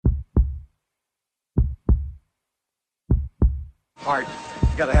Heart.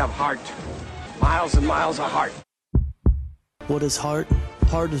 You gotta have heart. Miles and miles of heart. What is heart?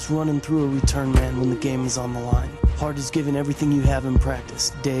 Heart is running through a return man when the game is on the line. Heart is giving everything you have in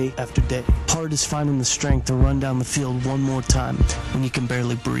practice, day after day. Heart is finding the strength to run down the field one more time when you can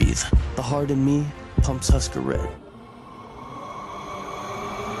barely breathe. The heart in me pumps Husker Red.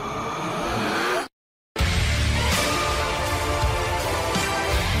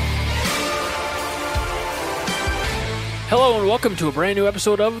 Hello and welcome to a brand new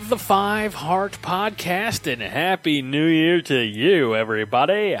episode of the Five Heart Podcast, and Happy New Year to you,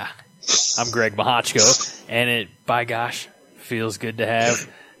 everybody. I'm Greg Mahochko, and it, by gosh, feels good to have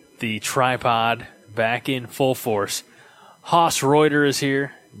the tripod back in full force. Haas Reuter is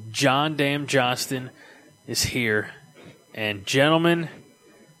here, John Dam Johnston is here, and gentlemen,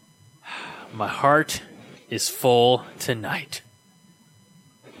 my heart is full tonight.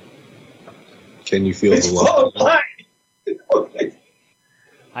 Can you feel the love?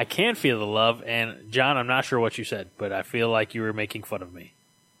 I can feel the love, and John, I'm not sure what you said, but I feel like you were making fun of me.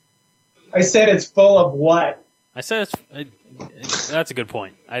 I said it's full of what? I said that's a good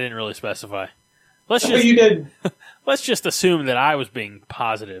point. I didn't really specify. You did. Let's just assume that I was being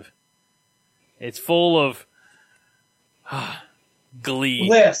positive. It's full of glee.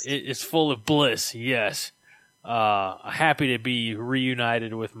 Bliss. It's full of bliss. Yes. Happy to be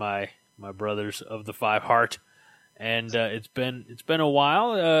reunited with my brothers of the Five Heart. And it's been a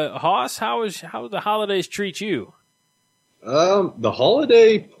while. Haas, how the holidays treat you? The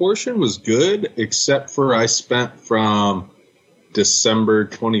holiday portion was good, except for I spent from December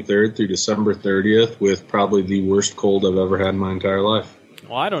 23rd through December 30th with probably the worst cold I've ever had in my entire life.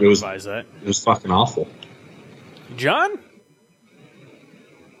 Well, I don't advise that. It was fucking awful. John?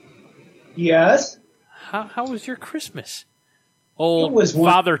 Yes? How was your Christmas? Old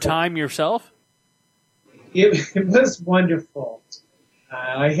Father Time yourself? It was wonderful.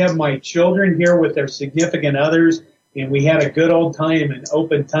 I have my children here with their significant others, and we had a good old time and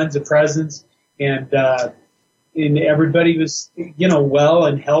opened tons of presents, and everybody was, well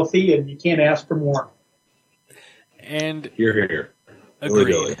and healthy, and you can't ask for more. And here.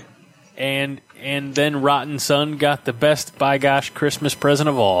 Agreed. And then Rotten Son got the best, by gosh, Christmas present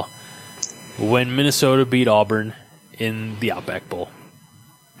of all when Minnesota beat Auburn in the Outback Bowl.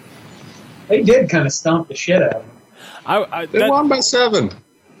 They did kind of stomp the shit out of them. They won by 7.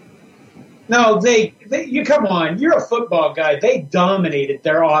 No, you come on. You're a football guy. They dominated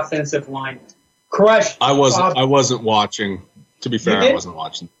their offensive line, crushed. I wasn't watching. To be fair, I wasn't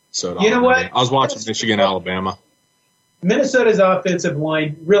watching. So you know what? I was watching Michigan, Alabama. Minnesota's offensive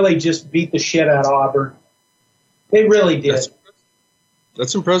line really just beat the shit out of Auburn. They really did.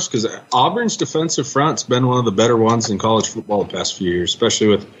 That's impressive because Auburn's defensive front's been one of the better ones in college football the past few years, especially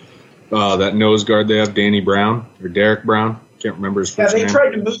with that nose guard they have, Derek Brown. Can't remember his first name. Yeah, they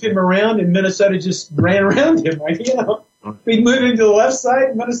tried to move him around, and Minnesota just ran around him. He'd move him to the left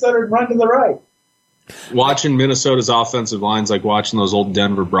side, Minnesota would run to the right. Watching Minnesota's offensive lines, like watching those old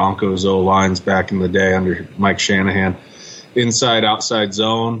Denver Broncos O-lines back in the day under Mike Shanahan. Inside, outside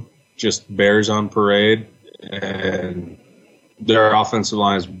zone, just bears on parade. And their offensive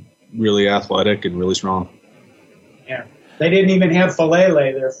line is really athletic and really strong. Yeah. They didn't even have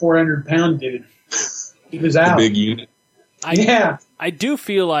Falele, their 400-pound dude. He was out. The big unit. I do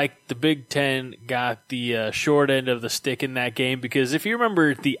feel like the Big Ten got the short end of the stick in that game because if you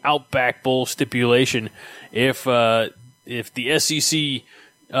remember the Outback Bowl stipulation, if the SEC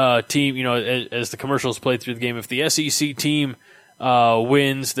team, as the commercials played through the game, if the SEC team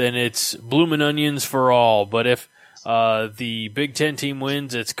wins, then it's bloomin' onions for all. But if the Big Ten team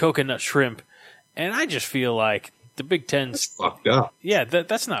wins, it's coconut shrimp. And I just feel like the Big Ten's fucked up. Yeah,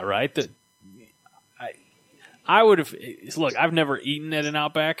 that's not right. I would have look. I've never eaten at an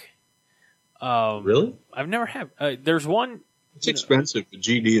Outback. Really? I've never had. There's one. It's expensive. The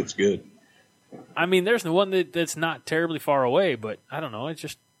GD, it's good. I mean, there's the one that's not terribly far away, but I don't know. It's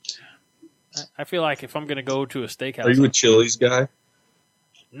just. I feel like if I'm going to go to a steakhouse, are you a Chili's guy?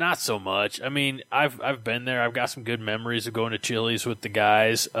 Not so much. I mean, I've been there. I've got some good memories of going to Chili's with the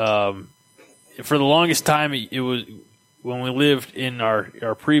guys. For the longest time, it was when we lived in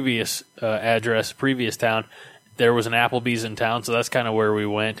our previous address, previous town. There was an Applebee's in town, so that's kind of where we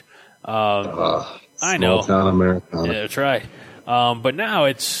went. I know, town Americana. Yeah, that's right. But now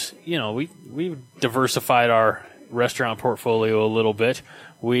it's we've diversified our restaurant portfolio a little bit.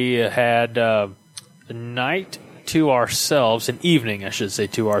 We had a night to ourselves, an evening, I should say,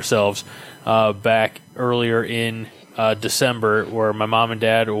 to ourselves, back earlier in December, where my mom and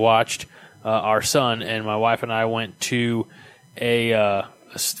dad watched our son, and my wife and I went to a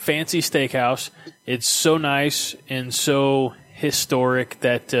fancy steakhouse. It's so nice and so historic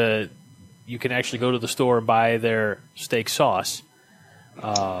that you can actually go to the store and buy their steak sauce.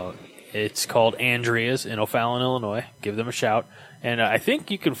 It's called Andrea's in O'Fallon, Illinois. Give them a shout. And I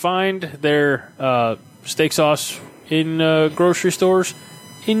think you can find their steak sauce in grocery stores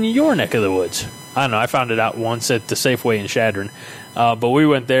in your neck of the woods. I don't know. I found it out once at the Safeway in Chadron. But we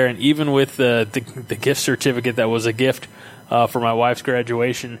went there, and even with the gift certificate that was a gift for my wife's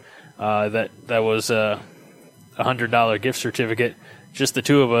graduation, that was a $100 gift certificate, just the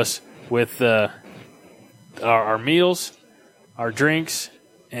two of us with our meals, our drinks,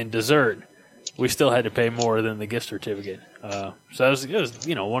 and dessert, we still had to pay more than the gift certificate. So it was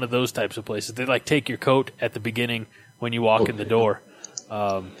one of those types of places. They take your coat at the beginning when you walk in the door.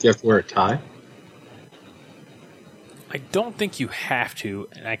 Do you have to wear a tie? I don't think you have to,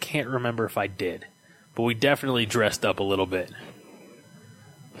 and I can't remember if I did. But we definitely dressed up a little bit.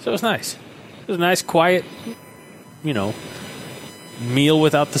 So it was nice. It was a nice, quiet, meal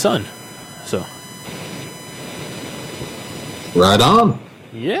without the sun. So. Right on.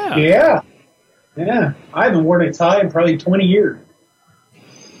 Yeah. Yeah. I haven't worn a tie in probably 20 years.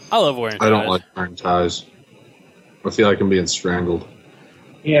 I love wearing ties. I don't like wearing ties. I feel like I'm being strangled.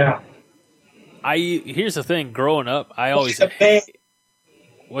 Yeah. Here's the thing. Growing up, I always.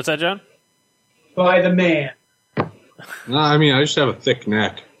 What's that, John? By the man. No, I mean, I just have a thick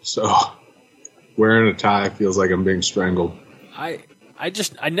neck, so wearing a tie feels like I'm being strangled. I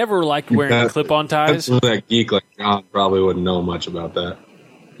never liked wearing clip-on ties. That geek like John probably wouldn't know much about that.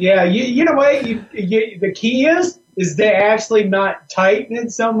 Yeah, you know what? The key is to actually not tighten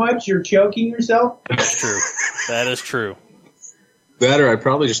it so much you're choking yourself. That's true. That is true. That, or I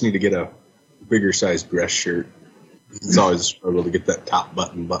probably just need to get a bigger size dress shirt. It's always a struggle to get that top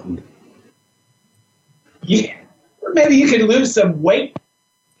button buttoned. Yeah. Or maybe you can lose some weight.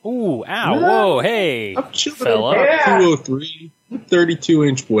 Ooh, ow, whoa, hey, I'm chilling fella. at 203,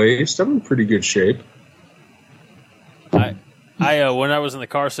 32-inch waist. I'm in pretty good shape. I when I was in the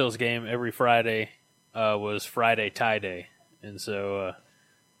car sales game, every Friday was Friday tie day, and so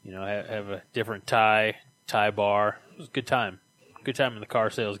have a different tie bar. It was a good time in the car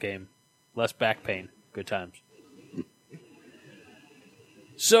sales game. Less back pain. Good times.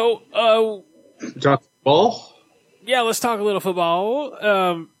 So, Talk ball. Yeah, let's talk a little football.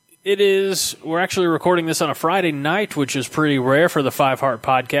 We're actually recording this on a Friday night, which is pretty rare for the Five Heart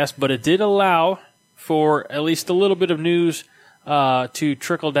podcast, but it did allow for at least a little bit of news to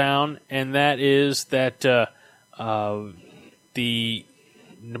trickle down, and that is that the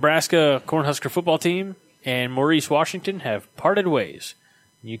Nebraska Cornhusker football team and Maurice Washington have parted ways.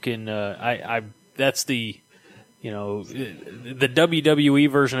 You can, that's the WWE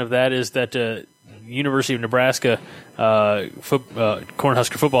version of that is that University of Nebraska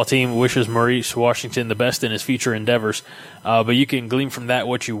Cornhusker football team wishes Maurice Washington the best in his future endeavors. But you can glean from that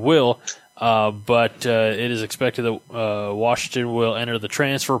what you will. But it is expected that Washington will enter the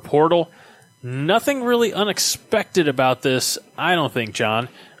transfer portal. Nothing really unexpected about this, I don't think, John.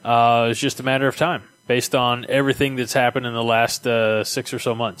 It's just a matter of time, based on everything that's happened in the last 6 or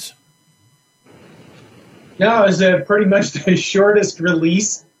so months. No, it was pretty much the shortest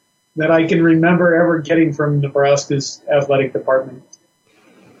release that I can remember ever getting from Nebraska's athletic department.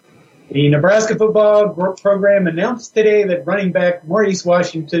 The Nebraska football program announced today that running back Maurice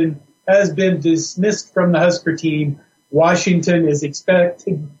Washington has been dismissed from the Husker team. Washington is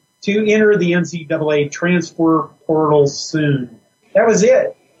expected to enter the NCAA transfer portal soon. That was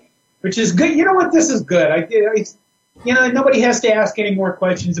it, which is good. You know what? This is good. Nobody has to ask any more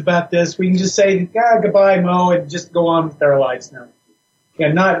questions about this. We can just say, goodbye, Mo, and just go on with our lives now.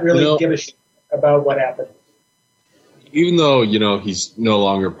 Yeah, not really give a shit about what happened. Even though, he's no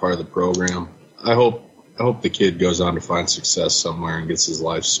longer part of the program, I hope the kid goes on to find success somewhere and gets his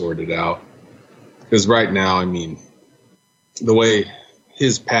life sorted out. Because right now, I mean, the way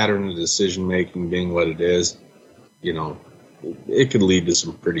his pattern of decision-making being what it is, it could lead to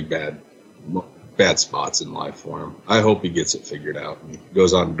some pretty bad spots in life for him. I hope he gets it figured out and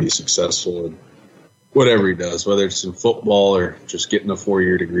goes on to be successful in whatever he does, whether it's in football or just getting a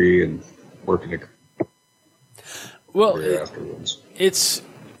 4-year degree and working a career afterwards.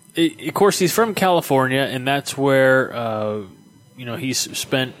 Of course, he's from California, and that's where he's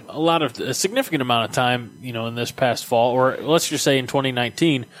spent a significant amount of time, in this past fall, or let's just say in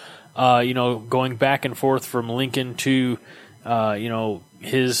 2019, going back and forth from Lincoln to,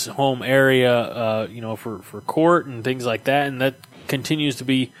 his home area, for court and things like that, and that continues to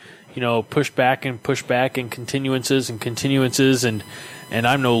be, pushed back and continuances, and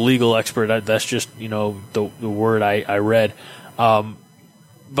I'm no legal expert. That's just, the word I read.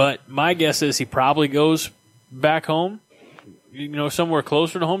 But my guess is he probably goes back home, somewhere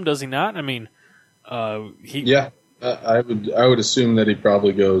closer to home? Does he not? I mean, Yeah, I would assume that he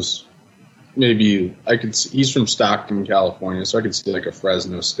probably goes. Maybe he's from Stockton, California, so I could see like a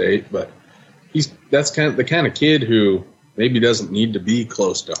Fresno State, but that's the kind of kid who maybe doesn't need to be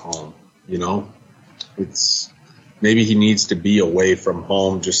close to home. Maybe he needs to be away from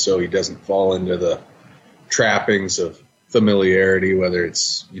home just so he doesn't fall into the trappings of familiarity, whether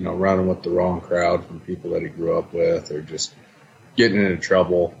it's running with the wrong crowd from people that he grew up with, or just getting into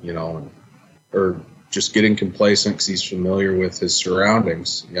trouble, or just getting complacent because he's familiar with his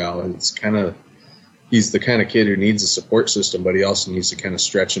surroundings. He's the kind of kid who needs a support system, but he also needs to kind of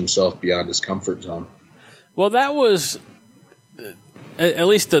stretch himself beyond his comfort zone. Well, that was at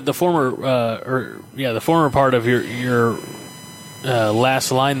least the former, the former part of your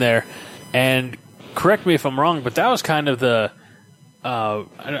last line there. And correct me if I'm wrong, but that was kind of the I'm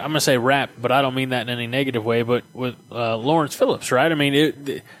going to say rap, but I don't mean that in any negative way. But with Lawrence Phillips, right? I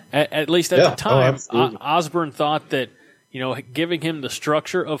mean, at least at the time, Osborne thought that giving him the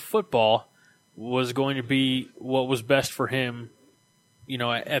structure of football was going to be what was best for him,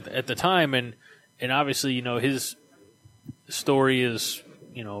 at the time, and obviously, his story is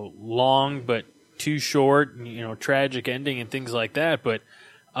long but too short, tragic ending and things like that. But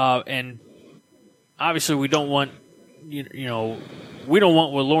and obviously, we don't want we don't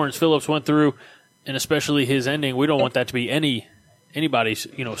want what Lawrence Phillips went through, and especially his ending. We don't want that to be anybody's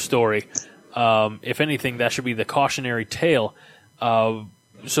story. If anything, that should be the cautionary tale.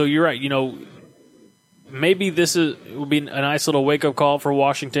 So you're right. Maybe this will be a nice little wake up call for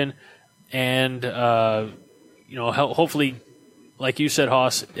Washington, and hopefully, like you said,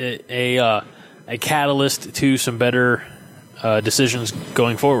 Hoss, a catalyst to some better decisions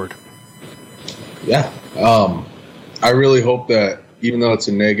going forward. Yeah, I really hope that even though it's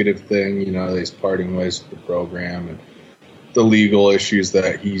a negative thing, he's parting ways with the program and the legal issues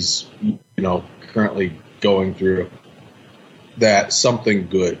that he's currently going through, that something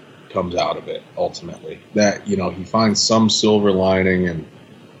good comes out of it ultimately, that he finds some silver lining and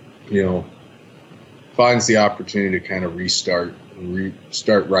finds the opportunity to kind of restart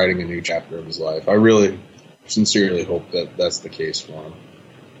writing a new chapter of his life. I really sincerely hope that that's the case for him.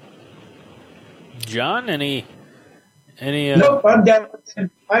 John, any Nope, I'm down with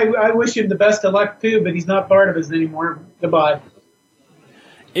him. I wish him the best of luck too, but he's not part of us anymore. Goodbye.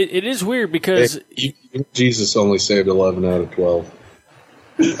 It is weird because Jesus only saved 11 out of 12.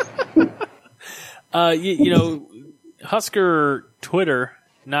 Husker Twitter,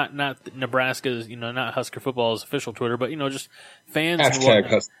 not Nebraska's, not Husker football's official Twitter, but just fans. Hashtag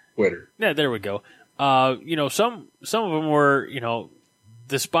Husker Twitter. Yeah, there we go. Some of them were,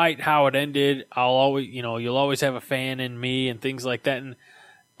 despite how it ended, you'll always have a fan in me and things like that.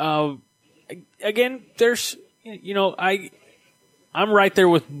 And again, there's, I'm right there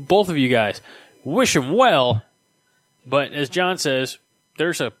with both of you guys. Wish him well, but as John says,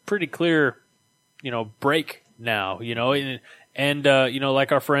 there's a pretty clear, break now. And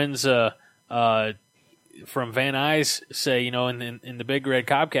like our friends from Van Nuys say, in the Big Red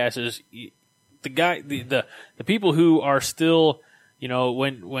Cobcast is the people who are still.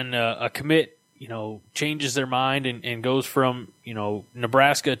 When a commit, changes their mind and goes from,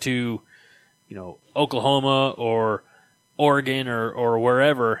 Nebraska to, Oklahoma or Oregon or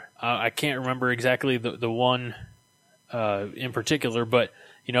wherever. I can't remember exactly the one in particular, but,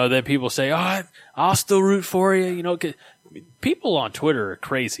 then people say, I'll still root for you. 'Cause people on Twitter are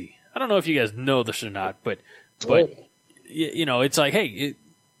crazy. I don't know if you guys know this or not, but it's like, hey,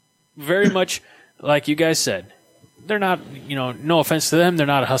 very much like you guys said. They're not, no offense to them, they're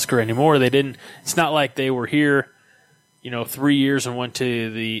not a Husker anymore. It's not like they were here, 3 years and went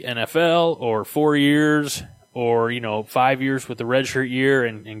to the NFL, or 4 years, or, 5 years with the redshirt year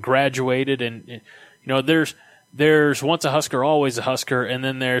and graduated. And there's once a Husker, always a Husker. And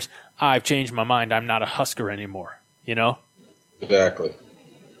then there's, I've changed my mind, I'm not a Husker anymore, Exactly.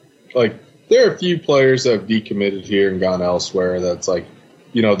 Like, there are a few players that have decommitted here and gone elsewhere that's like,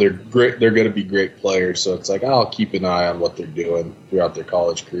 they're great. They're going to be great players. So it's like, I'll keep an eye on what they're doing throughout their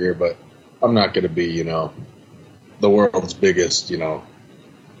college career, but I'm not going to be, the world's biggest,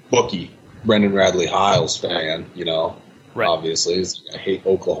 bookie, Brendan Radley Hiles fan, Right. Obviously. I hate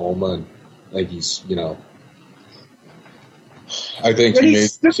Oklahoma, and I think he's, I think he made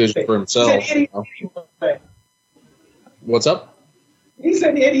the decision for himself. He's an idiot anyway. What's up? He's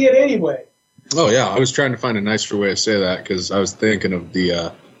an idiot anyway. Oh, yeah. I was trying to find a nicer way to say that because I was thinking of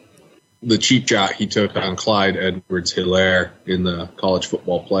the cheap shot he took on Clyde Edwards-Hilaire in the college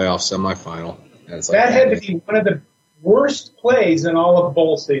football playoff semifinal. And it's like, That had to be one of the worst plays in all of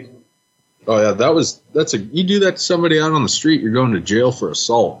bowl season. Oh yeah, you do that to somebody out on the street, you're going to jail for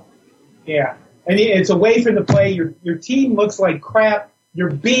assault. Yeah. And it's away from the play. Your team looks like crap.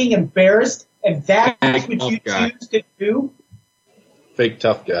 You're being embarrassed, and that's what you choose to do? Fake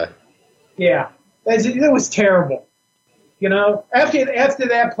tough guy. Yeah. It was terrible. You know, after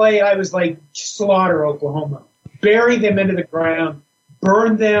that play, I was like, slaughter Oklahoma. Bury them into the ground.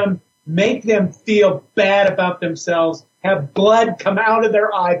 Burn them. Make them feel bad about themselves. Have blood come out of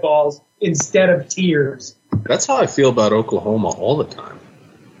their eyeballs instead of tears. That's how I feel about Oklahoma all the time.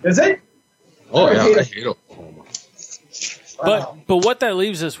 Is it? Oh, yeah, I hate Oklahoma. But what that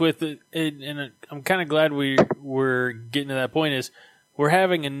leaves us with, and I'm kind of glad we're getting to that point, is we're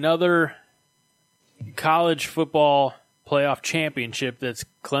having another college football playoff championship that's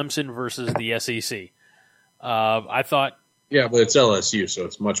Clemson versus the SEC. I thought... Yeah, but it's LSU, so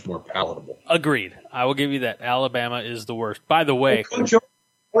it's much more palatable. Agreed. I will give you that. Alabama is the worst. By the way... Coach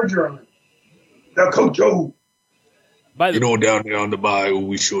Orgeron. Coach O. Down there on the bayou,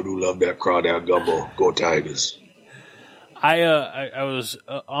 we sure do love that crawdad gumbo. Go Tigers. I was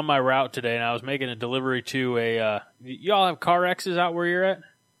on my route today, and I was making a delivery to a y'all have CarXs out where you're at?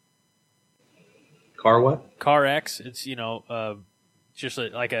 Car what? CarX. It's, just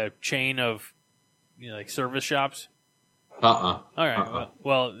like a chain of, like service shops. All right.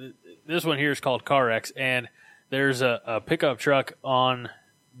 Well, this one here is called CarX, and there's a pickup truck on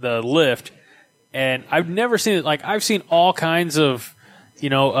the lift, and I've never seen it. Like, I've seen all kinds of,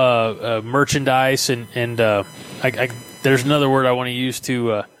 merchandise and there's another word I want to use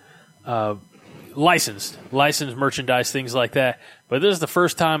to licensed merchandise, things like that. But this is the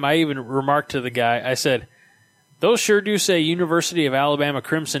first time I even remarked to the guy. I said, "Those sure do say University of Alabama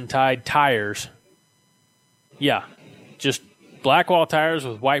Crimson Tide tires." Yeah, just black wall tires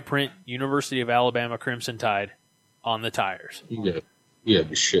with white print, University of Alabama Crimson Tide on the tires. Yeah,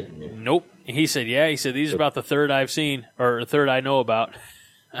 be shitting me. Nope. He said, yeah. He said, these are about the third I've seen, or the third I know about.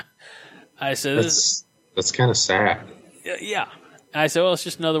 I said, that's kind of sad. Yeah. I said, well, it's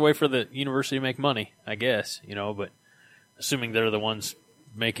just another way for the university to make money, I guess, but assuming they're the ones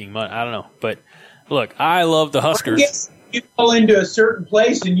making money. I don't know. But look, I love the Huskers. You pull into a certain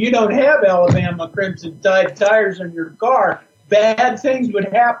place and you don't have Alabama Crimson Tide tires on your car, bad things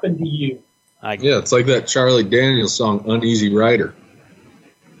would happen to you. Yeah, it's like that Charlie Daniels song, Uneasy Rider.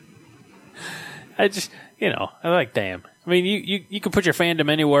 I just, I like, damn. I mean, you can put your fandom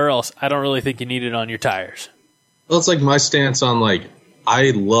anywhere else. I don't really think you need it on your tires. Well, it's like my stance on,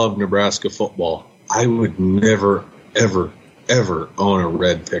 I love Nebraska football. I would never, ever, ever own a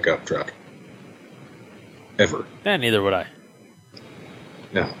red pickup truck. Ever. Neither would I.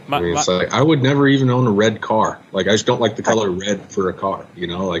 Yeah. I would never even own a red car. I just don't like the color red for a car,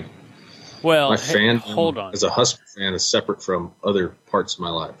 Well, my fandom hold on. as a Husker fan is separate from other parts of my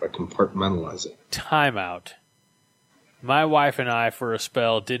life. I compartmentalize it. Time out. My wife and I, for a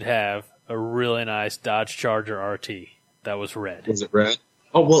spell, did have a really nice Dodge Charger RT that was red. Was it red?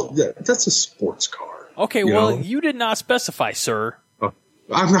 Oh, well, that's a sports car. Okay, you did not specify, sir.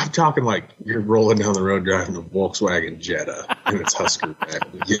 I'm not talking like you're rolling down the road driving a Volkswagen Jetta and it's Husker red.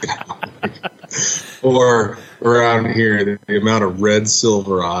 Or around here, the amount of red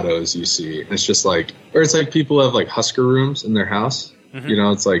Silverados you see. It's just or it's like people have Husker rooms in their house.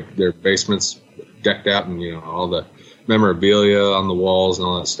 Mm-hmm. It's like their basement's decked out and, all the memorabilia on the walls and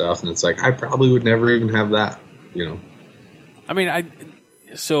all that stuff. And it's I probably would never even have that, I mean,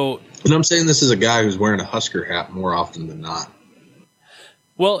 And I'm saying this is a guy who's wearing a Husker hat more often than not.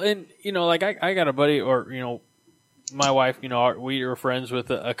 Well, and, I got a buddy, or, my wife, we are friends with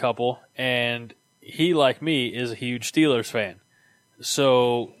a couple, and he, like me, is a huge Steelers fan.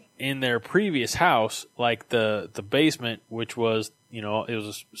 So in their previous house, the basement, which was, it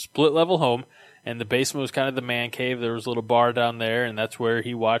was a split-level home, and the basement was kind of the man cave. There was a little bar down there, and that's where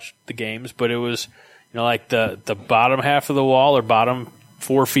he watched the games. But it was, the bottom half of the wall or bottom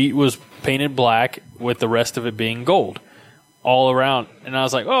 4 feet was painted black with the rest of it being gold all around. And I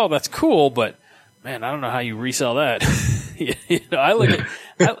was like, oh, that's cool, but man, I don't know how you resell that. I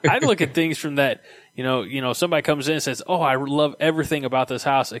look at things from that, somebody comes in and says, oh, I love everything about this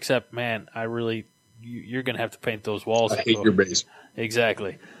house except, man, you're going to have to paint those walls. I hate your basement.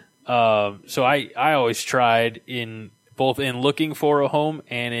 Exactly. So I always tried both in looking for a home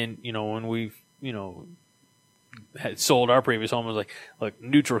and in, when we've, had sold our previous home, I was like, look,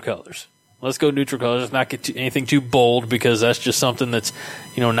 neutral colors. Let's go neutral colors. Let's not get anything too bold because that's just something that's,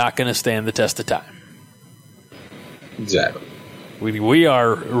 not going to stand the test of time. Exactly. We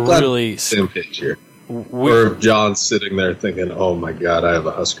are really same page here. Or John's sitting there thinking, "Oh my God, I have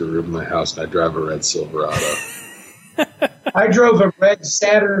a Husker room in my house and I drive a red Silverado." I drove a red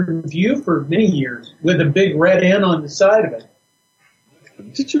Saturn Vue for many years with a big red N on the side of it.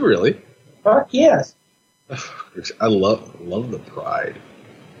 Did you really? Fuck yes. I love the Pride.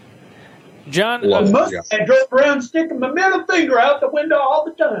 John, I drove around sticking my middle finger out the window all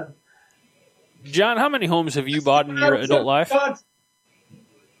the time. John, how many homes have you bought in your adult life?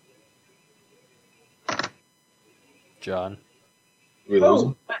 John. We lose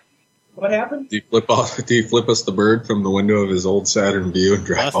him? What happened? Do you flip us the bird from the window of his old Saturn Vue and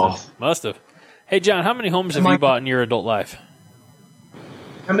drive off? Must have. Hey, John, how many homes have you bought in your adult life?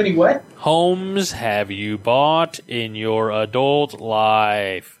 How many what? Homes have you bought in your adult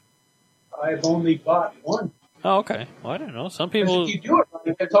life? I've only bought one. Oh, okay. Well, I don't know. Some people... If you do it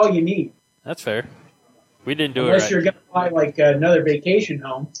right, that's all you need. That's fair. We didn't do Unless it right. you're going to buy like another vacation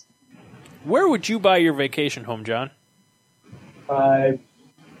home. Where would you buy your vacation home, John? I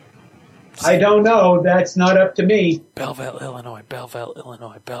don't know. That's not up to me. Belleville, Illinois.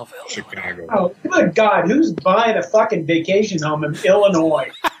 Chicago. Oh, good God. Who's buying a fucking vacation home in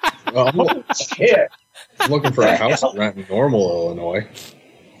Illinois? Well, Shit. I'm looking for a house to rent in Normal, Illinois.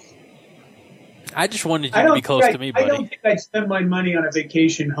 I just wanted you to be close to me, buddy. I don't think I'd spend my money on a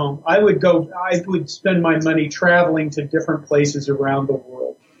vacation home. I would spend my money traveling to different places around the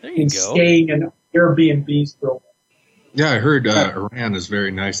world. There you and go. Staying in Airbnbs for a while. Yeah, I heard Iran is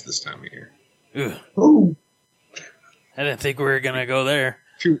very nice this time of year. Ugh. Ooh. I didn't think we were going to go there.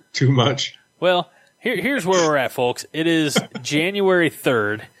 Too much. Well, here's where we're at, folks. It is January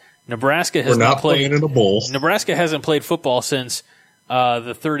 3rd. Nebraska has We're not played playing in a bowl. Nebraska hasn't played football since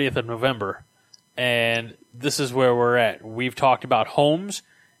the 30th of November. And this is where we're at. We've talked about homes,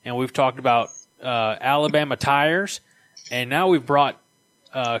 and we've talked about Alabama tires, and now we've brought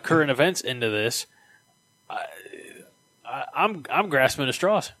current events into this. I'm grasping at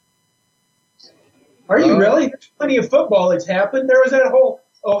straws. Are you really? There's plenty of football that's happened. There was that whole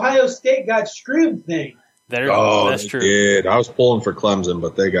Ohio State got screwed thing. That's true. Did. I was pulling for Clemson,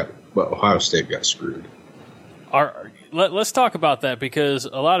 but Ohio State got screwed. Let's talk about that because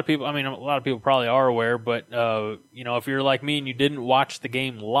a lot of people probably are aware, but if you're like me and you didn't watch the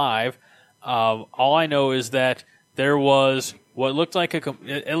game live, all I know is that there was what looked like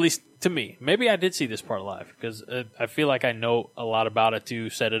at least to me, maybe I did see this part live because I feel like I know a lot about it to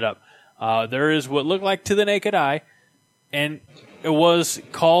set it up. There is what looked like to the naked eye, and it was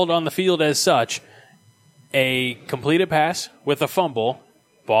called on the field as such, a completed pass with a fumble,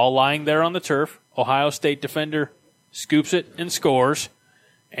 ball lying there on the turf, Ohio State defender scoops it and scores,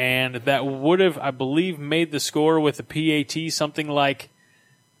 and that would have, I believe, made the score with a PAT something like,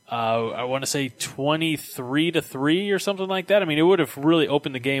 I want to say 23-3 or something like that. I mean, it would have really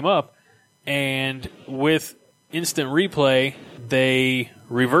opened the game up, and with instant replay, they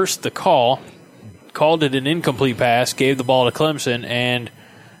reversed the call, called it an incomplete pass, gave the ball to Clemson, and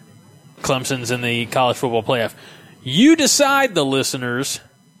Clemson's in the college football playoff. You decide, the listeners.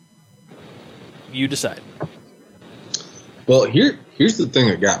 You decide. Well, here's the thing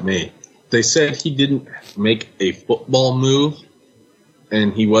that got me. They said he didn't make a football move,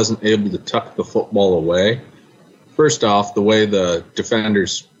 and he wasn't able to tuck the football away. First off, the way the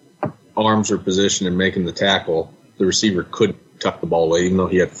defender's arms were positioned in making the tackle, the receiver could tuck the ball away, even though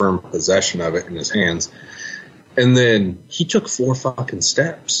he had firm possession of it in his hands. And then he took 4 fucking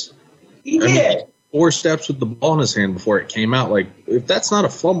steps. He did. 4 steps with the ball in his hand before it came out. Like, if that's not a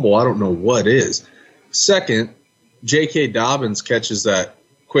fumble, I don't know what is. Second, J.K. Dobbins catches that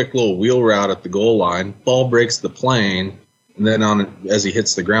quick little wheel route at the goal line. Ball breaks the plane, and then as he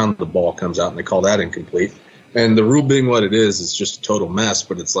hits the ground, the ball comes out, and they call that incomplete. And the rule being what it is, it's just a total mess.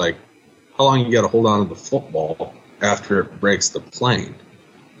 But it's like, how long you got to hold on to the football after it breaks the plane?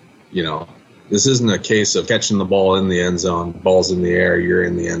 You know, this isn't a case of catching the ball in the end zone, ball's in the air, you're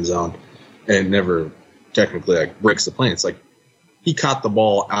in the end zone, and never technically breaks the plane. It's like he caught the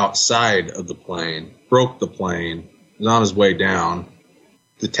ball outside of the plane, broke the plane, was on his way down.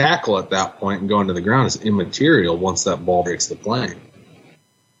 The tackle at that point and going to the ground is immaterial once that ball breaks the plane.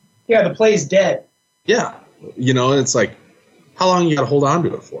 Yeah, the play's dead. Yeah. You know, it's like, how long you got to hold on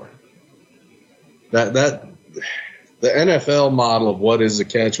to it for? That the NFL model of what is a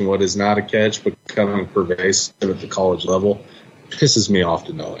catch and what is not a catch becoming pervasive at the college level pisses me off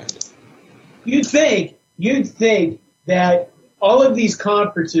to no end. You'd think that all of these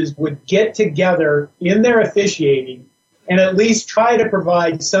conferences would get together in their officiating and at least try to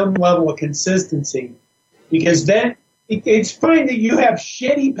provide some level of consistency, because then it's fine that you have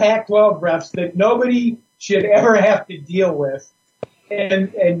shitty Pac-12 refs that nobody should ever have to deal with,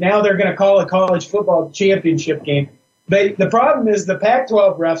 and now they're going to call a college football championship game. But the problem is the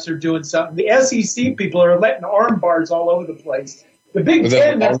Pac-12 refs are doing something. The SEC people are letting arm bars all over the place. The Big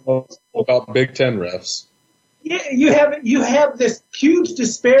Ten. About Big Ten refs. Yeah, you have this huge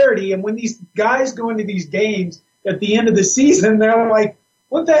disparity, and when these guys go into these games at the end of the season, they're like,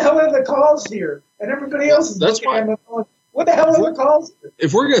 "What the hell are the calls here?" And everybody else is looking at them going, "What the hell are the calls here?"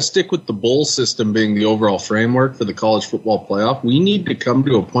 If we're going to stick with the bowl system being the overall framework for the college football playoff, we need to come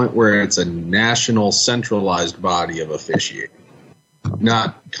to a point where it's a national centralized body of officiating,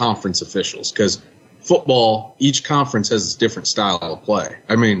 not conference officials. Because football, each conference has its different style of play.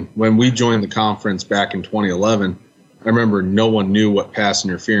 I mean, when we joined the conference back in 2011, I remember no one knew what pass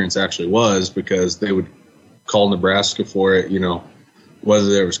interference actually was because they would call Nebraska for it,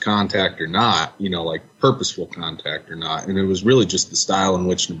 whether there was contact or not, like purposeful contact or not. And it was really just the style in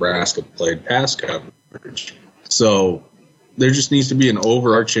which Nebraska played pass coverage. So there just needs to be an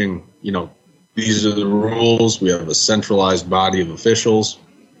overarching, these are the rules. We have a centralized body of officials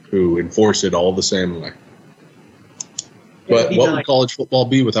who enforce it all the same way. But what would college football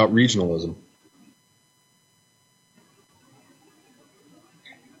be without regionalism?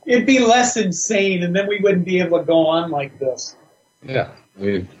 It'd be less insane, and then we wouldn't be able to go on like this. Yeah. I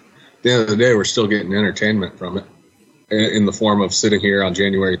mean, at the end of the day, we're still getting entertainment from it in the form of sitting here on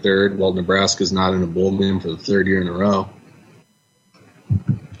January 3rd while Nebraska's not in a bowl game for the third year in a row.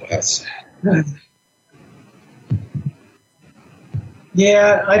 That's sad.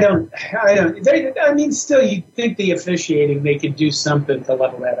 Yeah, I don't. Still, you'd think the officiating, they could do something to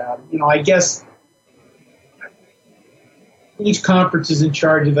level that out. I guess each conference is in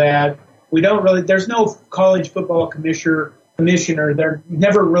charge of that. There's no college football commissioner. There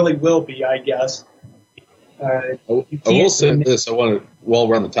never really will be, I guess. I will say this. While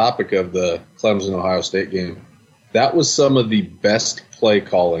we're on the topic of the Clemson-Ohio State game, that was some of the best play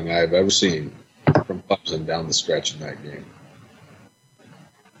calling I've ever seen from Clemson down the stretch in that game.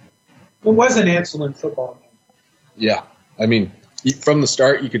 It was an excellent football game. Yeah. I mean, from the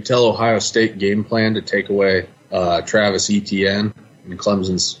start, you could tell Ohio State game plan to take away Travis Etienne and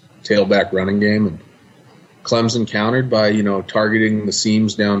Clemson's tailback running game. And Clemson countered by, targeting the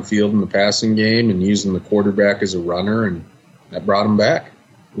seams downfield in the passing game and using the quarterback as a runner, and that brought him back.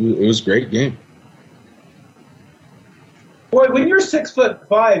 It was a great game. Boy, when you're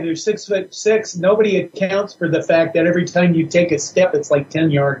 6'5", you're 6'6", nobody accounts for the fact that every time you take a step, it's like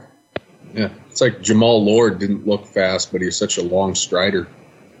 10 yards. Yeah, it's like Jamal Lord didn't look fast, but he was such a long strider.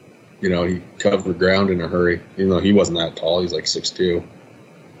 He covered ground in a hurry. He wasn't that tall. He's like 6'2".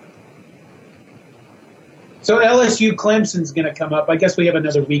 So LSU Clemson's going to come up. I guess we have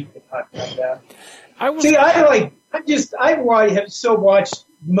another week to talk about that. I have so watched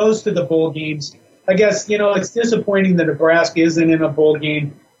most of the bowl games. I guess, it's disappointing that Nebraska isn't in a bowl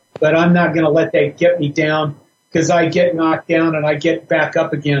game, but I'm not going to let that get me down because I get knocked down and I get back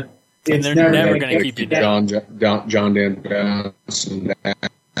up again. And they're never going to keep you down. John Dan bouncing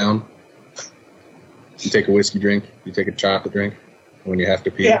down. You take a whiskey drink. You take a chocolate drink. When you have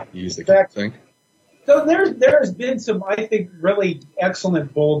to pee, you use the thing. So there's been some, I think, really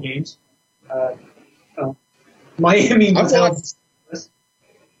excellent bowl games. Miami was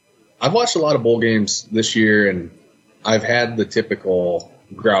I've watched a lot of bowl games this year, and I've had the typical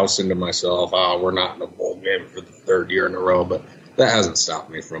grouse into myself, we're not in a bowl game for the third year in a row, but that hasn't stopped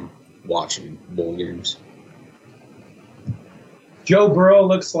me from watching bowl games. Joe Burrow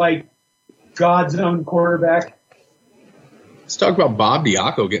looks like God's own quarterback. Let's talk about Bob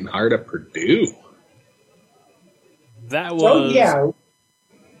Diaco getting hired at Purdue. That was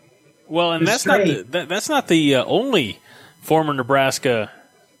Well, and that's not the only former Nebraska,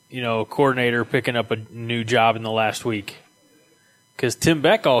 coordinator picking up a new job in the last week. Because Tim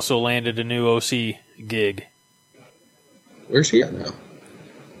Beck also landed a new OC gig. Where's he at now?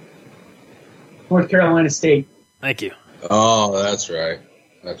 North Carolina State. Thank you. Oh, that's right.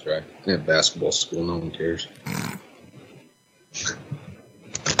 Yeah, basketball school, no one cares.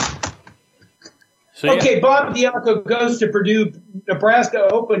 Okay, Bob Diaco goes to Purdue. Nebraska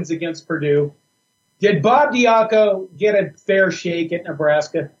opens against Purdue. Did Bob Diaco get a fair shake at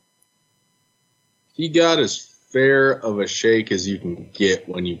Nebraska? He got as fair of a shake as you can get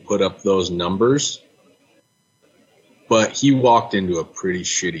when you put up those numbers. But he walked into a pretty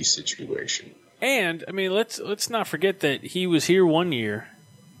shitty situation. And, let's not forget that he was here 1 year,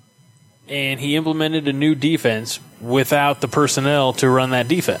 and he implemented a new defense without the personnel to run that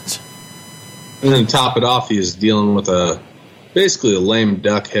defense. And then top it off, he is dealing with basically a lame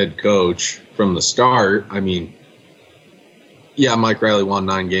duck head coach from the start. Mike Riley won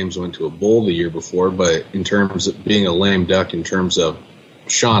 9 games, went to a bowl the year before, but in terms of being a lame duck, in terms of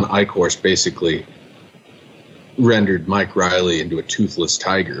Sean Eichhorst basically rendered Mike Riley into a toothless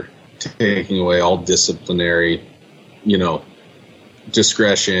tiger, taking away all disciplinary,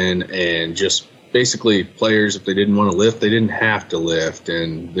 discretion, and just basically players, if they didn't want to lift, they didn't have to lift,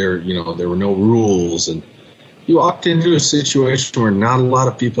 and there were no rules, and you walked into a situation where not a lot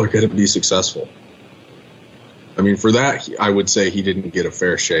of people are going to be successful. I mean, for that, I would say he didn't get a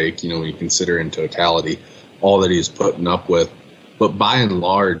fair shake, when you consider in totality all that he's putting up with. But by and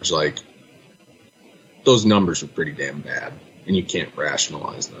large, those numbers are pretty damn bad, and you can't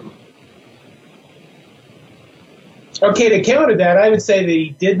rationalize them. Okay, to counter that, I would say that he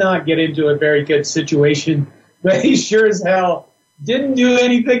did not get into a very good situation, but he sure as hell didn't do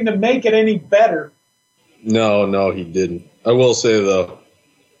anything to make it any better. No, he didn't. I will say, though,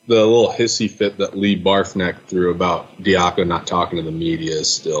 the little hissy fit that Lee Barfneck threw about Diaco not talking to the media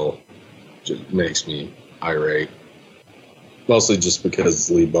still just makes me irate. Mostly just because it's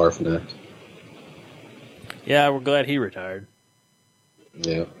Lee Barfneck. Yeah, we're glad he retired.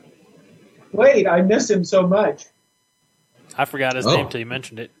 Yeah. Wait, I miss him so much. I forgot his name till you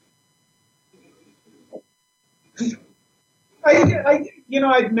mentioned it.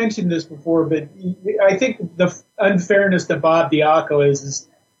 I've mentioned this before, but I think the unfairness to Bob Diaco is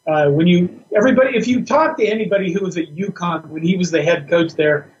if you talk to anybody who was at UConn when he was the head coach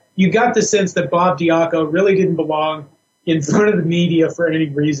there, you got the sense that Bob Diaco really didn't belong in front of the media for any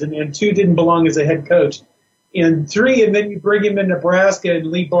reason, and 2, didn't belong as a head coach. And 3, and then you bring him in Nebraska, and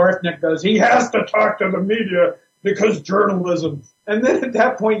Lee Barfneck goes, he has to talk to the media because journalism. And then at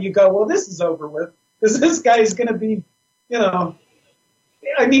that point you go, well, this is over with. This guy's going to be,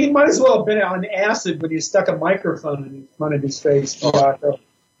 he might as well have been on acid when you stuck a microphone in front of his face. Diaco.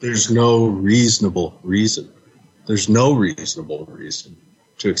 There's no reasonable reason. There's no reasonable reason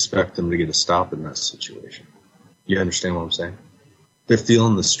to expect them to get a stop in that situation. You understand what I'm saying? They're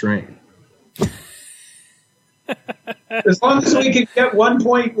feeling the strain. As long as we can get 1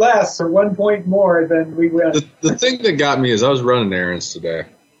 point less or 1 point more, then we win. The thing that got me is I was running errands today,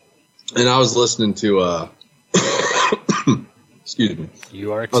 and I was listening to excuse me.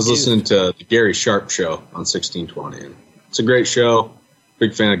 You are excused. I was listening to the Gary Sharp show on 1620, and it's a great show.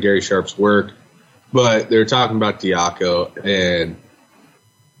 Big fan of Gary Sharp's work, but they were talking about Diaco and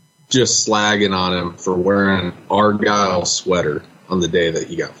just slagging on him for wearing an Argyle sweater on the day that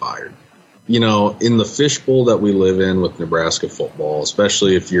he got fired. In the fishbowl that we live in with Nebraska football,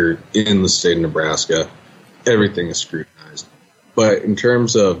 especially if you're in the state of Nebraska, everything is scrutinized. But in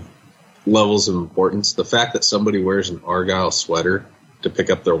terms of levels of importance, the fact that somebody wears an Argyle sweater to pick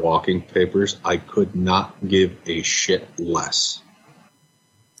up their walking papers, I could not give a shit less.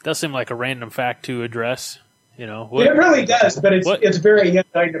 Does seem like a random fact to address. It really does, but it's very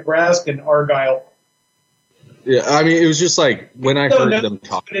anti-Nebraskan Argyle. Yeah, I mean, it was just when I heard them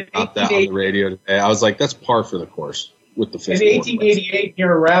talking about that on the radio today, I was like, that's par for the course with the fishbowl. In 1888,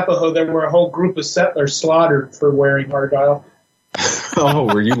 near Arapahoe, there were a whole group of settlers slaughtered for wearing Argyle.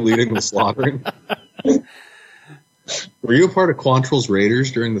 Oh, were you leading the slaughtering? Were you a part of Quantrill's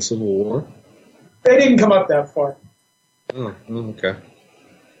Raiders during the Civil War? They didn't come up that far. Oh, okay.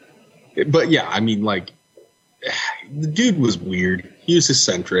 But yeah, I mean, the dude was weird. He was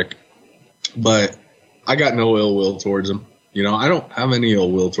eccentric, but I got no ill will towards him. I don't have any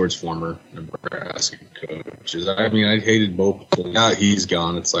ill will towards former Nebraska coaches. I mean, I hated both. Yeah, he's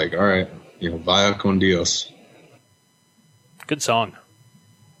gone. It's all right, vaya con Dios. Good song.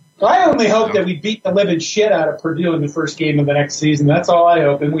 I only hope that we beat the living shit out of Purdue in the first game of the next season. That's all I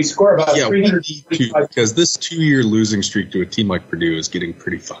hope. And we score about 300. Because this 2-year losing streak to a team like Purdue is getting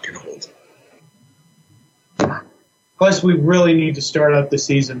pretty fucking old. Plus, we really need to start out the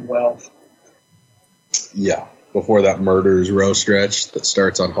season well. Yeah, before that Murderers Row stretch that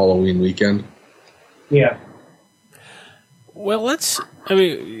starts on Halloween weekend. Yeah. Well, it's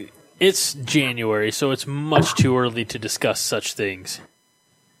January, so it's much too early to discuss such things.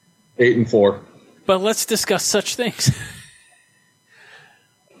 8-4. But let's discuss such things.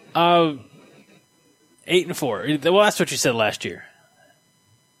 8-4. Well, that's what you said last year.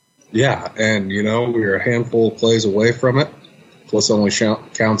 Yeah, and we were a handful of plays away from it. Plus, only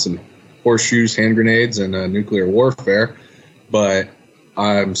counts in horseshoes, hand grenades, and nuclear warfare. But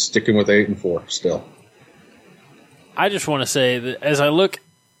I'm sticking with 8-4 still. I just want to say that as I look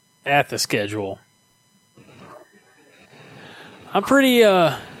at the schedule, I'm pretty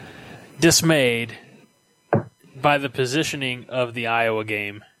dismayed by the positioning of the Iowa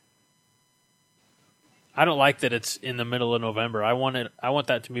game. I don't like that it's in the middle of November. I want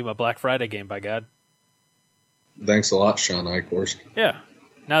that to be my Black Friday game, by God. Thanks a lot, Sean Eichhorst. Yeah.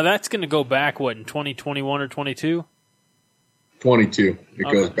 Now that's going to go back, in 2021 or 22? 22. It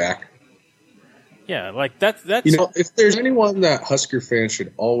goes back. Yeah, like that's if there's anyone that Husker fans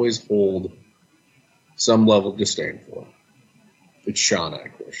should always hold some level of disdain for, it's Sean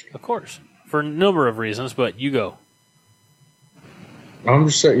Eichhorst. Of course, for a number of reasons, but you go. I'm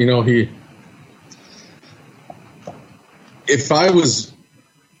just saying, if I was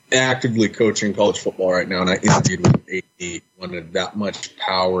actively coaching college football right now and I interviewed with AD, wanted that much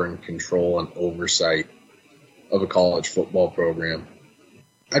power and control and oversight of a college football program,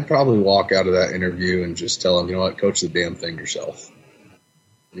 I'd probably walk out of that interview and just tell him, you know what, coach the damn thing yourself.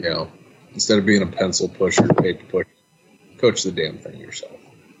 Instead of being a pencil pusher, paper pusher, coach the damn thing yourself.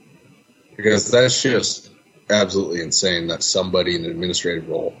 Because that's just absolutely insane that somebody in an administrative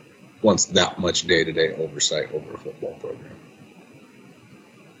role wants that much day-to-day oversight over a football program.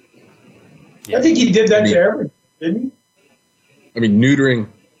 Yeah. I think he did that to everyone, didn't he? I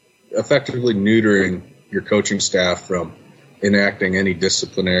mean, effectively neutering your coaching staff from enacting any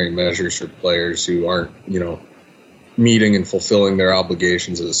disciplinary measures for players who aren't, meeting and fulfilling their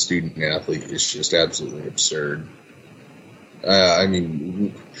obligations as a student athlete is just absolutely absurd. I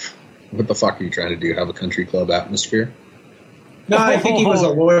mean, what the fuck are you trying to do? Have a country club atmosphere? No, I think he was a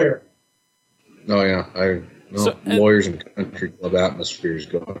lawyer. Oh, yeah. Lawyers and country club atmospheres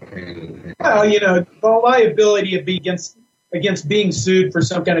go hand in hand. Well, the liability of against being sued for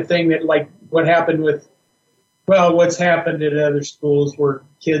some kind of thing that, like, what happened with, what's happened at other schools where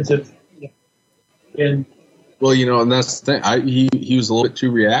kids have been. Well, and that's the thing. He was a little bit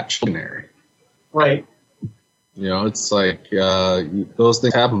too reactionary. Right. It's like those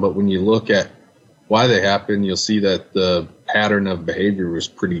things happen, but when you look at why they happen, you'll see that the pattern of behavior was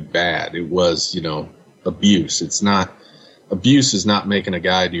pretty bad. It was, abuse. Abuse is not making a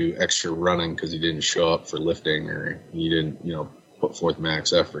guy do extra running because he didn't show up for lifting or he didn't, put forth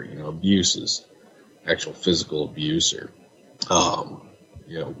max effort. Abuse is actual physical abuse or,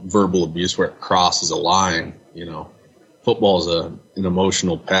 verbal abuse where it crosses a line. Football is an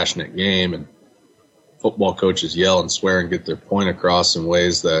emotional, passionate game, and football coaches yell and swear and get their point across in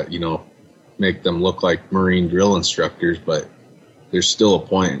ways that, make them look like Marine drill instructors, but there's still a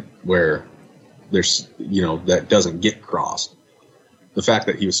point where there's, that doesn't get crossed. The fact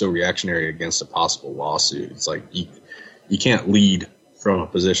that he was so reactionary against a possible lawsuit, it's like you can't lead from a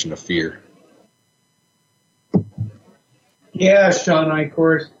position of fear. Yeah, Sean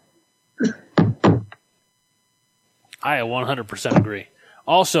Eichhorst. I 100% agree.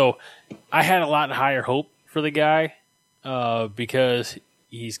 Also, I had a lot higher hope for the guy because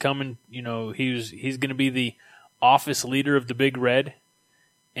he's coming. He's going to be the office leader of the Big Red,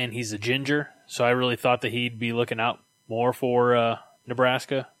 and he's a ginger. So I really thought that he'd be looking out more for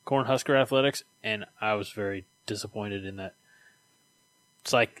Nebraska Cornhusker athletics, and I was very disappointed in that.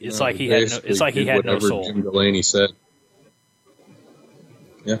 It's like he had no soul. Jim Delaney said.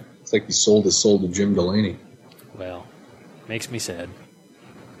 Yeah, it's like he sold his soul to Jim Delaney. Well, makes me sad.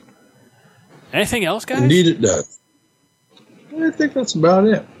 Anything else, guys? Indeed it does. I think that's about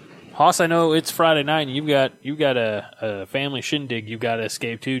it. Hoss, I know it's Friday night and you've got a family shindig you've got to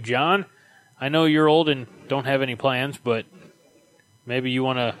escape to. John, I know you're old and don't have any plans, but maybe you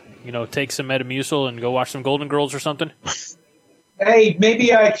want to, take some Metamucil and go watch some Golden Girls or something? Hey,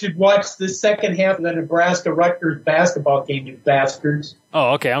 maybe I should watch the second half of the Nebraska-Rutgers basketball game, you bastards.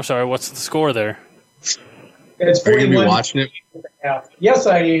 Oh, okay. I'm sorry. What's the score there? It's 41. Are you going to be watching it? Yes,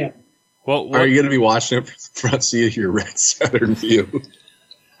 I am. What? Are you going to be watching it from the front seat of your red Saturn view?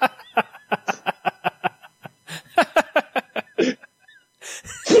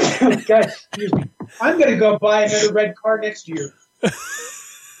 God, excuse me. I'm going to go buy another red car next year.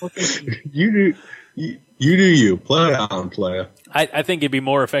 You do you. Play on, play. I think it'd be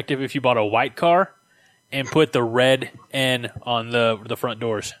more effective if you bought a white car and put the red N on the front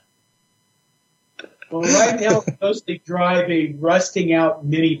doors. Well, right now I'm supposed to drive a rusting out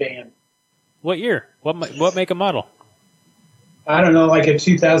minivan. What year? What make and model? I don't know, like a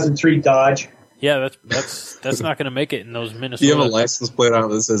 2003 Dodge. Yeah, that's not going to make it in those Minnesota. Do you have a license plate on it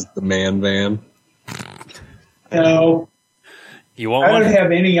that says the man van? No. You want I one? don't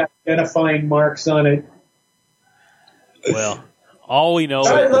have any identifying marks on it. Well, all we know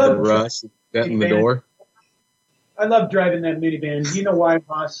I is love rust in the door. I love driving that minivan. Do you know why,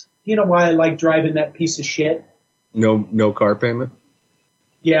 Ross? Do you know why I like driving that piece of shit? No car payment?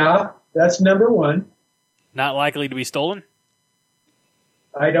 Yeah, that's number one. not likely to be stolen.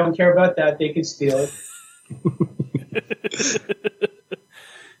 I don't care about that. They can steal it.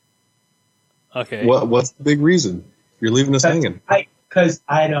 Okay. What's the big reason? You're leaving us hanging. Because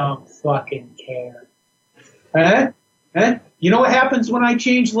I don't fucking care. Huh? You know what happens when I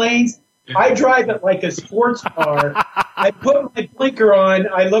change lanes? I drive it like a sports car, I put my blinker on,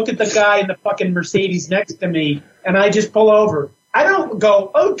 I look at the guy in the fucking Mercedes next to me, and I just pull over. I don't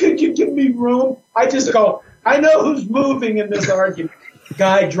go, oh, could you give me room? I just go, I know who's moving in this argument.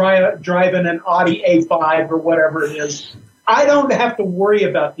 Guy driving an Audi A5 or whatever it is. I don't have to worry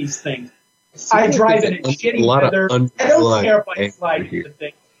about these things. I drive in a shitty weather. I don't care if I slide into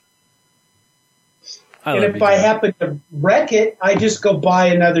things. And if I happen to wreck it, I just go buy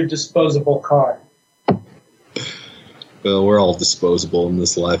another disposable car. Well, we're all disposable in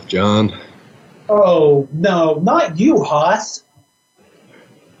this life, John. Oh, no, not you, Haas.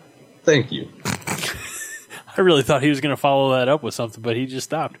 Thank you. I really thought he was going to follow that up with something, but he just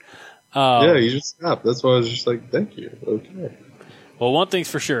stopped. Yeah, you just stopped. That's why I was just like, thank you. Okay. Well, one thing's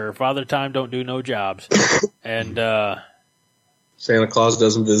for sure. Father Time don't do no jobs. And Santa Claus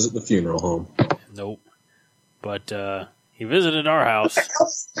doesn't visit the funeral home. Nope. But he visited our house.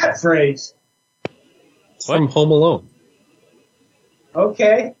 What's that phrase? It's from Home Alone.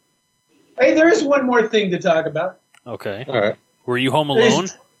 Okay. Hey, there is one more thing to talk about. Okay. All right. Were you home alone?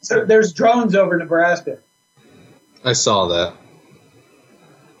 There's drones over Nebraska. I saw that.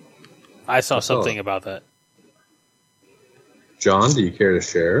 I saw something about that. John, do you care to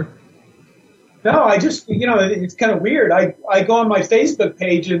share? No, I just, it's kind of weird. I go on my Facebook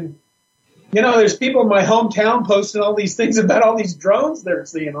page and, there's people in my hometown posting all these things about all these drones they're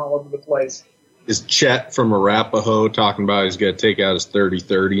seeing all over the place. Is Chet from Arapahoe talking about he's going to take out his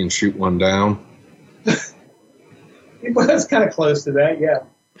 30-30 and shoot one down? Well, that's kind of close to that, yeah.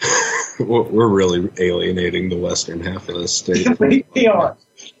 We're really alienating the western half of this state. We are.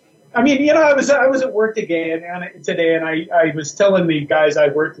 I mean, I was at work today, and I was telling the guys I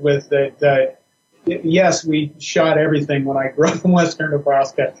worked with that, yes, we shot everything when I grew up in western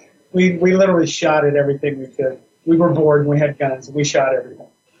Nebraska. We literally shot at everything we could. We were bored, and we had guns, and we shot everything.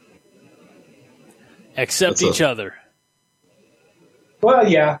 Except each other. Well,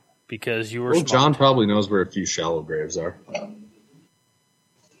 yeah. Because you were smart. John probably knows where a few shallow graves are.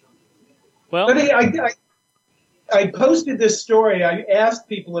 Well, but I posted this story. I asked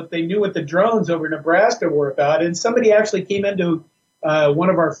people if they knew what the drones over Nebraska were about, and somebody actually came into one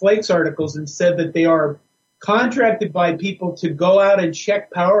of our Flakes articles and said that they are contracted by people to go out and check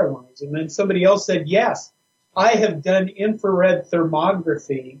power lines. And then somebody else said, yes, I have done infrared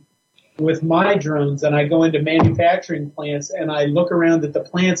thermography with my drones, and I go into manufacturing plants and I look around at the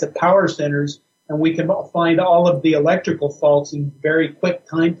plants at power centers, and we can find all of the electrical faults in very quick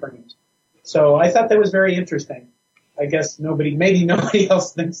time frames. So I thought that was very interesting. I guess maybe nobody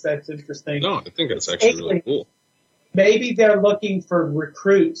else thinks that's interesting. No, I think that's actually really cool. Maybe they're looking for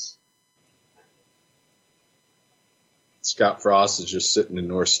recruits. Scott Frost is just sitting in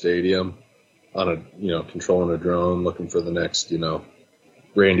North Stadium on controlling a drone, looking for the next,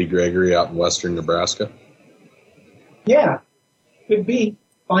 Randy Gregory out in western Nebraska. Yeah, could be.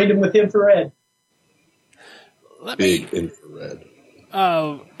 Find him with infrared. Big infrared.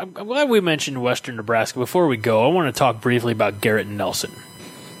 I'm glad we mentioned western Nebraska. Before we go, I want to talk briefly about Garrett Nelson.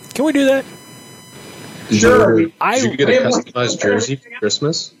 Can we do that? Sure. Did you get a customized jersey for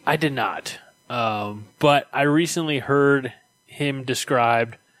Christmas? I did not. But I recently heard him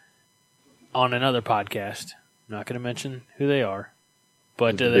described on another podcast. I'm not going to mention who they are.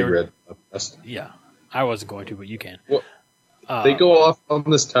 But they were, Red podcast. Yeah, I wasn't going to, but you can. Well, they go off on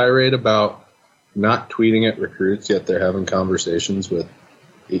this tirade about not tweeting at recruits, yet they're having conversations with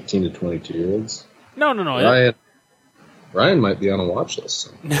 18 to 22-year-olds. No. Ryan might be on a watch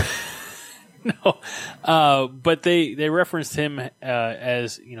list. So. No, but they referenced him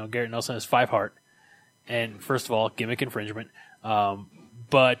as Garrett Nelson as 5 Heart, and first of all, gimmick infringement.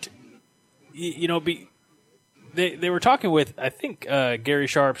 But they were talking with I think Gary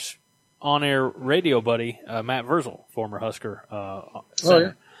Sharp's on-air radio buddy Matt Verzel, former Husker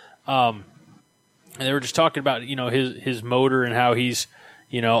center. And they were just talking about his motor and how he's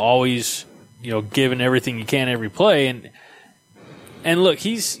always giving everything he can every play and look,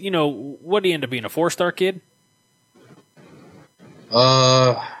 he's what did he end up being, a 4-star kid?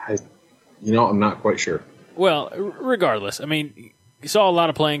 I'm not quite sure. Well, regardless, I mean, he saw a lot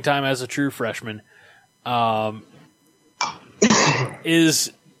of playing time as a true freshman.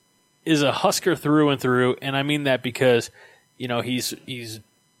 Is a Husker through and through, and I mean that because he's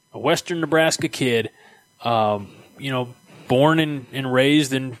a Western Nebraska kid, born and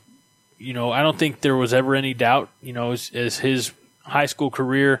raised, and I don't think there was ever any doubt, as his high school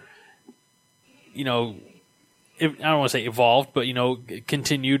career, I don't want to say evolved, but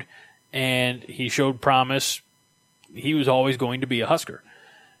continued, and he showed promise. He was always going to be a Husker.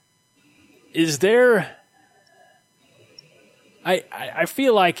 Is there? I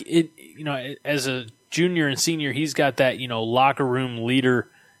feel like it, as a junior and senior, he's got that, locker room leader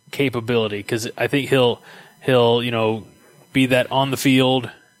capability, because I think he'll be that on the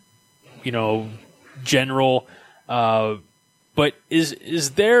field, general. But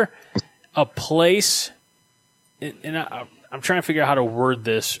is there a place, and I'm trying to figure out how to word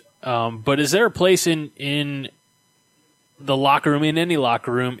this, but is there a place in the locker room, in any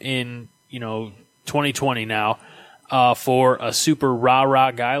locker room in 2020 now, for a super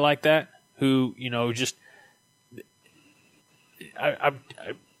rah-rah guy like that who, just I'm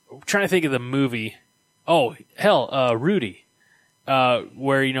trying to think of the movie. Oh, hell, Rudy,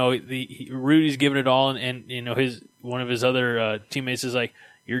 where, Rudy's giving it all, and one of his other teammates is like,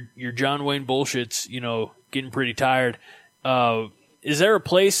 your John Wayne bullshit's, getting pretty tired. Is there a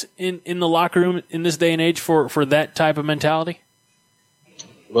place in the locker room in this day and age for that type of mentality?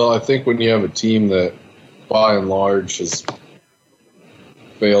 Well, I think when you have a team that, by and large, has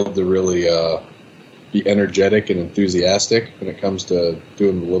failed to really be energetic and enthusiastic when it comes to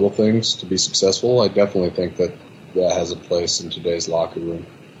doing the little things to be successful, I definitely think that has a place in today's locker room.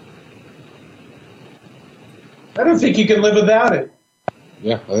 I don't think you can live without it.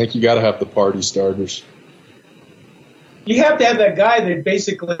 Yeah, I think you got to have the party starters. You have to have that guy that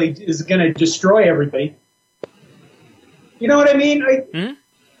basically is going to destroy everybody. You know what I mean?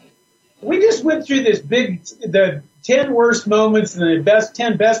 We just went through the 10 worst moments and the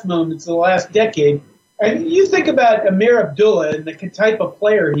 10 best moments of the last decade. And you think about Amir Abdullah and the type of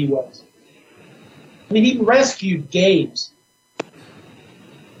player he was. I mean, he rescued games.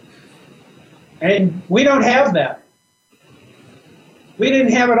 And we don't have that. We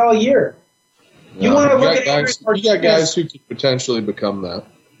didn't have it all year. You want to look at guys, you got guys who could potentially become that.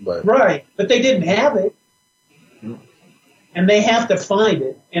 But. Right, but they didn't have it. And they have to find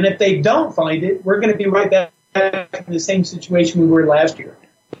it. And if they don't find it, we're going to be right back in the same situation we were last year.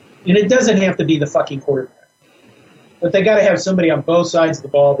 And it doesn't have to be the fucking quarterback. But they got to have somebody on both sides of the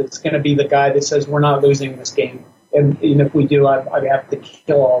ball that's going to be the guy that says, we're not losing this game. And if we do, I have to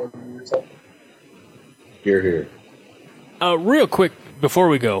kill all of them or something. Hear, hear. Real quick, before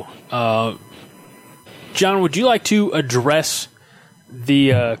we go, John, would you like to address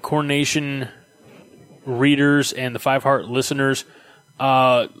the Coronation readers and the Five Heart listeners?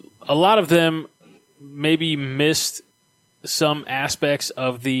 A lot of them maybe missed some aspects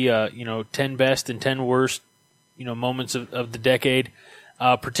of the 10 best and 10 worst moments of the decade,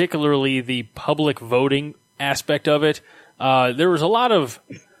 particularly the public voting aspect of it. There was a lot of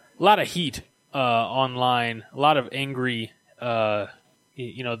heat online, a lot of angry,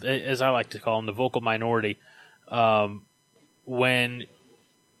 as I like to call them, the vocal minority, when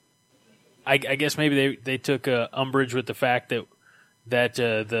I guess maybe they took umbrage with the fact that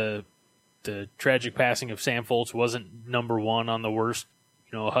the tragic passing of Sam Foltz wasn't number one on the worst,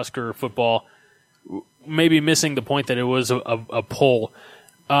 Husker football, maybe missing the point that it was a poll.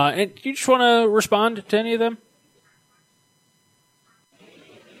 And you just want to respond to any of them?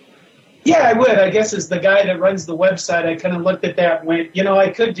 Yeah, I would. I guess as the guy that runs the website, I kind of looked at that and went, I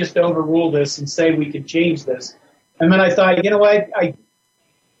could just overrule this and say we could change this. And then I thought, because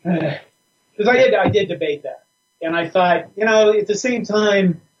I did debate that. And I thought, at the same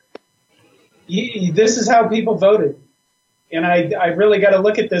time, this is how people voted. And I really got to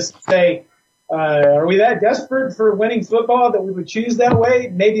look at this and say, are we that desperate for winning football that we would choose that way?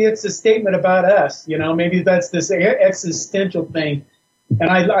 Maybe it's a statement about us. Maybe that's this existential thing. And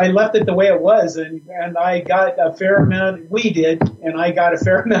I left it the way it was, and I got a fair amount, and I got a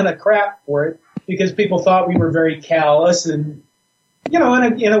fair amount of crap for it because people thought we were very callous, and, in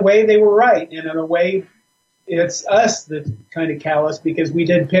a way they were right, and in a way it's us that's kind of callous because we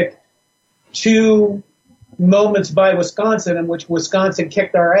did pick two moments by Wisconsin in which Wisconsin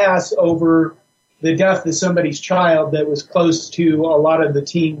kicked our ass over the death of somebody's child that was close to a lot of the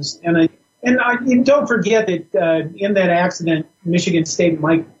teams. And don't forget that in that accident, Michigan State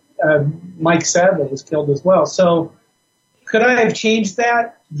Mike Sadler was killed as well. So could I have changed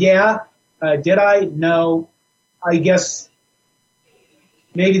that? Yeah. Did I? No. I guess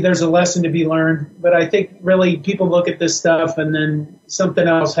maybe there's a lesson to be learned. But I think really people look at this stuff and then something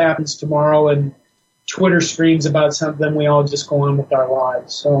else happens tomorrow and Twitter screams about something. We all just go on with our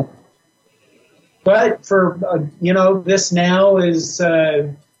lives. So, but for, this now is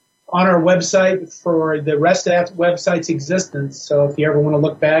on our website for the rest of that website's existence. So if you ever want to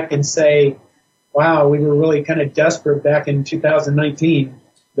look back and say, wow, we were really kind of desperate back in 2019,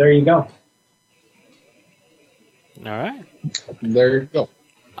 there you go. All right. There you go.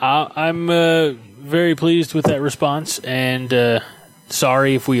 I'm very pleased with that response, and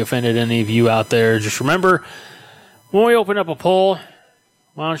sorry if we offended any of you out there. Just remember, when we open up a poll,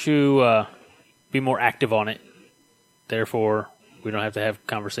 why don't you be more active on it. Therefore, we don't have to have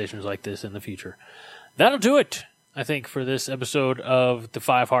conversations like this in the future. That'll do it, I think, for this episode of the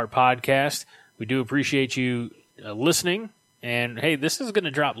Five Heart Podcast. We do appreciate you listening. And, hey, this is going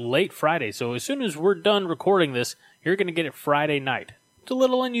to drop late Friday. So as soon as we're done recording this, you're going to get it Friday night. It's a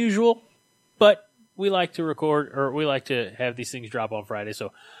little unusual, but we like to record, or we like to have these things drop on Friday.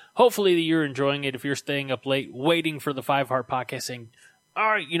 So hopefully you're enjoying it. If you're staying up late waiting for the Five Heart Podcast saying, all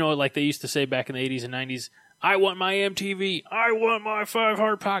right, like they used to say back in the 80s and 90s, I want my MTV, I want my Five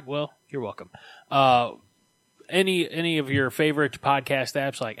Heart Podcast. Well, you're welcome. Any of your favorite podcast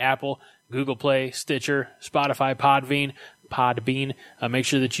apps like Apple, Google Play, Stitcher, Spotify, Podbean, make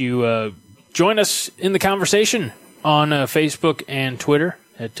sure that you join us in the conversation on Facebook and Twitter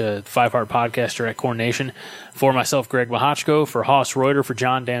at Five Heart Podcast or at Corn Nation. For myself, Greg Mahochko, for Hoss Reuter, for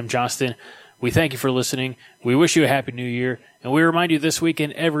John Dam Johnston, we thank you for listening. We wish you a happy new year. And we remind you this week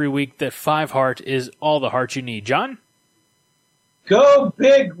and every week that Five Heart is all the heart you need. John? Go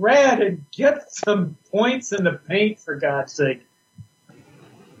Big Red and get some points in the paint, for God's sake.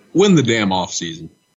 Win the damn off season.